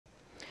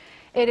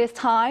It is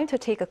time to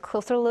take a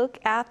closer look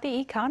at the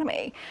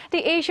economy.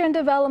 The Asian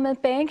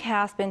Development Bank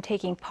has been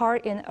taking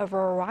part in a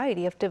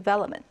variety of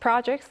development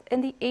projects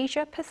in the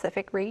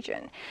Asia-Pacific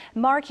region.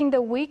 Marking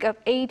the week of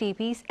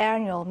ADB's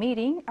annual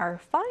meeting, our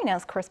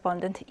finance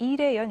correspondent Lee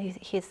Rae-hyun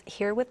is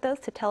here with us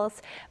to tell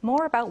us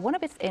more about one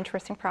of its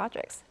interesting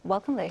projects.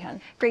 Welcome,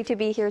 Rae-hyun. Great to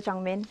be here,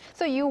 Jung-min.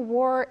 So you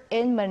were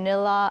in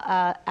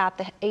Manila at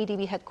the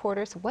ADB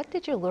headquarters. What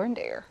did you learn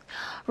there?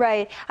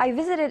 Right. I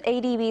visited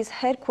ADB's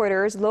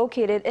headquarters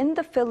located in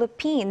the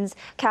Philippines,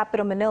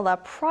 capital Manila,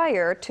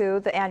 prior to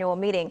the annual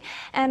meeting.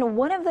 And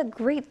one of the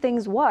great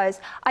things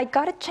was I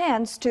got a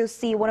chance to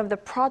see one of the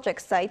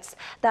project sites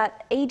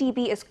that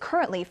ADB is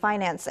currently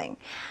financing.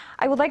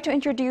 I would like to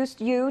introduce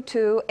you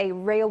to a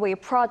railway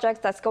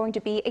project that's going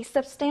to be a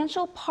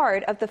substantial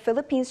part of the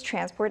Philippines'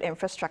 transport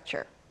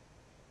infrastructure.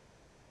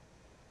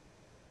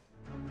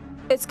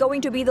 It's going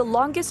to be the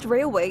longest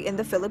railway in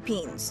the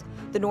Philippines.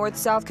 The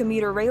North-South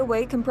Commuter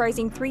Railway,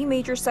 comprising 3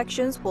 major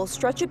sections, will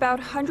stretch about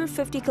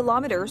 150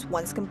 kilometers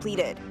once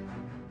completed.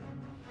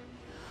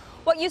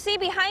 What you see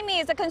behind me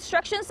is a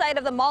construction site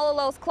of the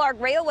Malolos-Clark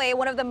Railway,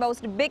 one of the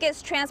most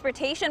biggest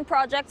transportation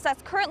projects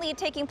that's currently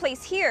taking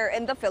place here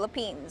in the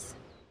Philippines.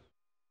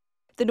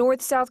 The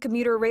North-South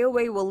Commuter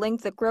Railway will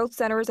link the growth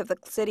centers of the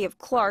city of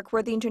Clark,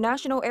 where the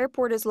international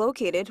airport is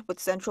located, with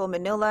central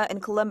Manila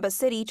and Colombo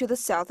City to the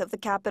south of the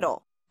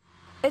capital.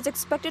 It's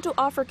expected to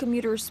offer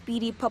commuters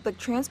speedy public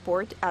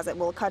transport, as it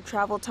will cut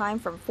travel time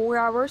from 4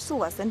 hours to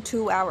less than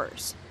 2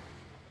 hours.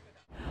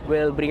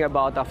 Will bring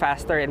about a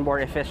faster and more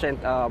efficient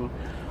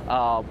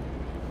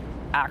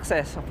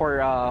access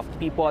for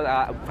people,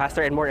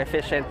 faster and more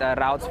efficient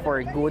routes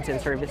for goods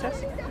and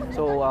services.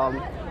 So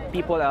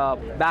people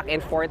back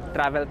and forth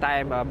travel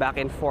time, back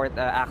and forth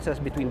access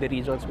between the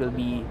regions will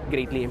be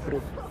greatly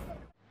improved.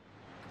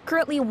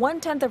 Currently,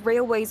 1/10 of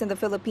railways in the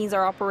Philippines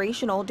are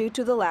operational due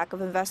to the lack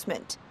of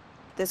investment.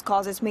 This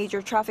causes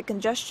major traffic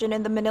congestion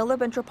in the Manila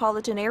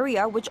metropolitan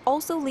area, which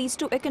also leads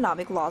to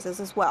economic losses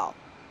as well.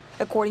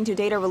 According to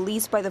data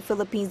released by the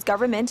Philippines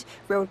government,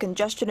 road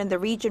congestion in the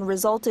region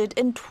resulted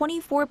in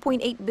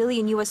 $24.8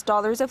 billion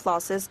of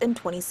losses in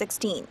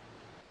 2016.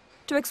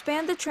 To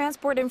expand the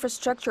transport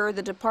infrastructure,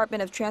 the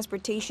Department of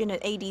Transportation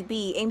and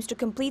ADB aims to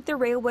complete the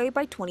railway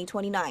by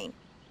 2029.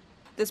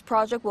 This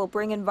project will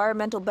bring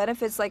environmental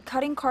benefits like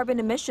cutting carbon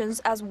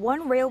emissions, as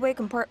one railway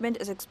compartment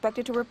is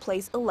expected to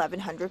replace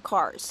 1,100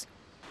 cars.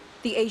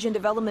 The Asian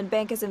Development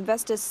Bank has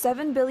invested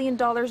 $7 billion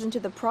into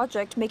the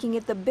project, making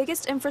it the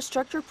biggest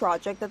infrastructure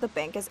project that the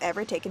bank has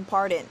ever taken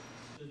part in.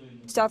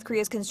 South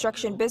Korea's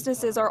construction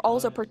businesses are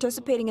also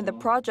participating in the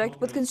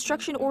project, with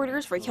construction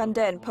orders for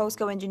Hyundai and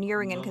POSCO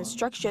Engineering and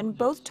Construction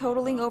both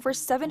totaling over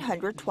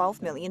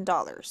 $712 million.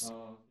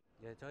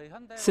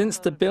 Since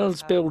the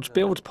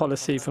build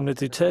policy from the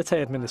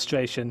Duterte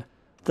administration,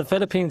 the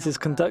Philippines is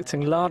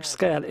conducting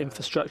large-scale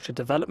infrastructure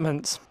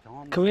developments.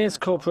 Korea's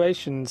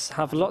corporations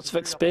have lots of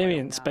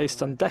experience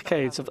based on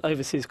decades of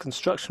overseas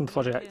construction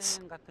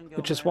projects,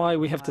 which is why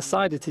we have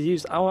decided to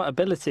use our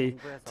ability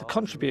to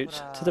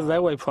contribute to the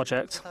railway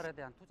project.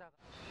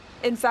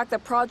 In fact, the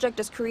project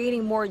is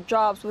creating more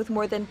jobs, with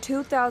more than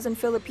 2,000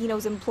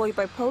 Filipinos employed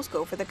by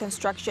POSCO for the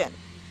construction.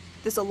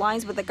 This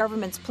aligns with the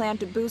government's plan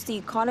to boost the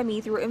economy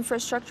through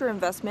infrastructure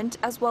investment,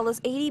 as well as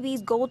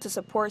ADB's goal to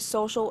support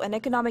social and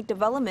economic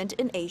development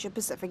in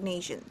Asia-Pacific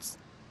nations.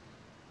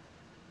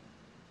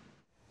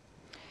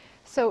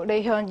 So,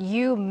 Rae-hyun,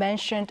 you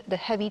mentioned the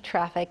heavy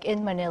traffic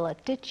in Manila.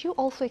 Did you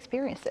also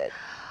experience it?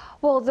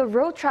 Well, the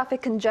road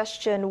traffic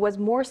congestion was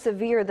more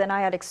severe than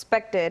I had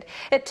expected.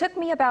 It took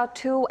me about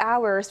 2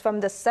 hours from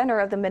the center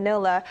of the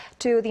Manila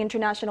to the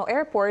international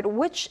airport,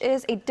 which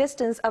is a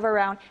distance of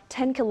around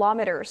 10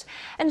 kilometers.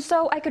 And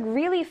so I could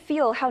really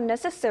feel how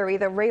necessary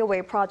the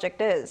railway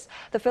project is.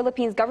 The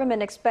Philippines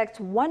government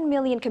expects 1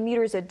 million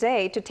commuters a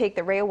day to take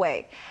the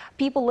railway.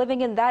 People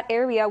living in that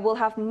area will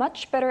have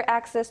much better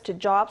access to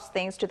jobs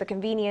thanks to the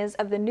convenience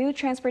of the new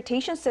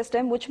transportation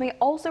system, which may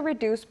also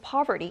reduce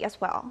poverty as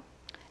well.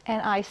 And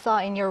I saw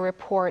in your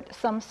report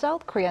some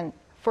South Korean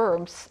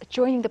firms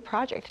joining the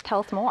project.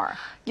 Tell us more.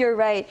 You're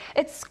right.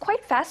 It's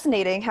quite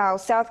fascinating how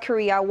South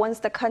Korea, once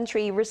the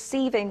country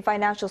receiving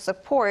financial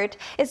support,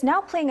 is now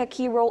playing a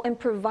key role in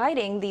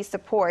providing the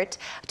support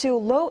to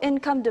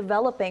low-income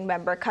developing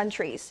member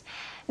countries.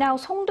 Now,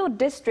 Songdo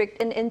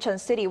District in Incheon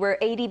City, where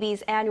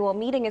ADB's annual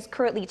meeting is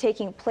currently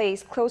taking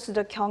place, close to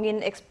the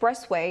Gyeongin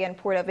Expressway and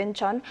Port of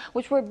Incheon,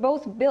 which were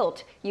both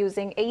built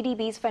using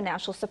ADB's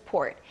financial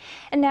support.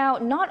 And now,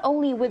 not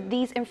only with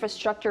these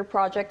infrastructure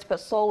projects, but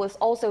Seoul is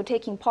also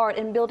taking part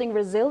in building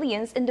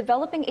resilience in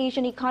developing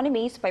Asian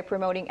economies by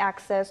promoting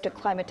access to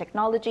climate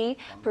technology,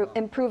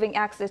 improving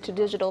access to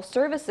digital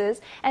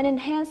services, and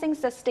enhancing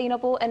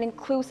sustainable and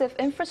inclusive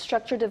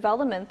infrastructure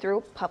development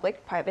through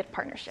public-private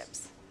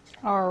partnerships.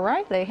 All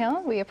right,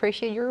 Rae-hyun, we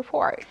appreciate your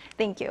report.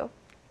 Thank you.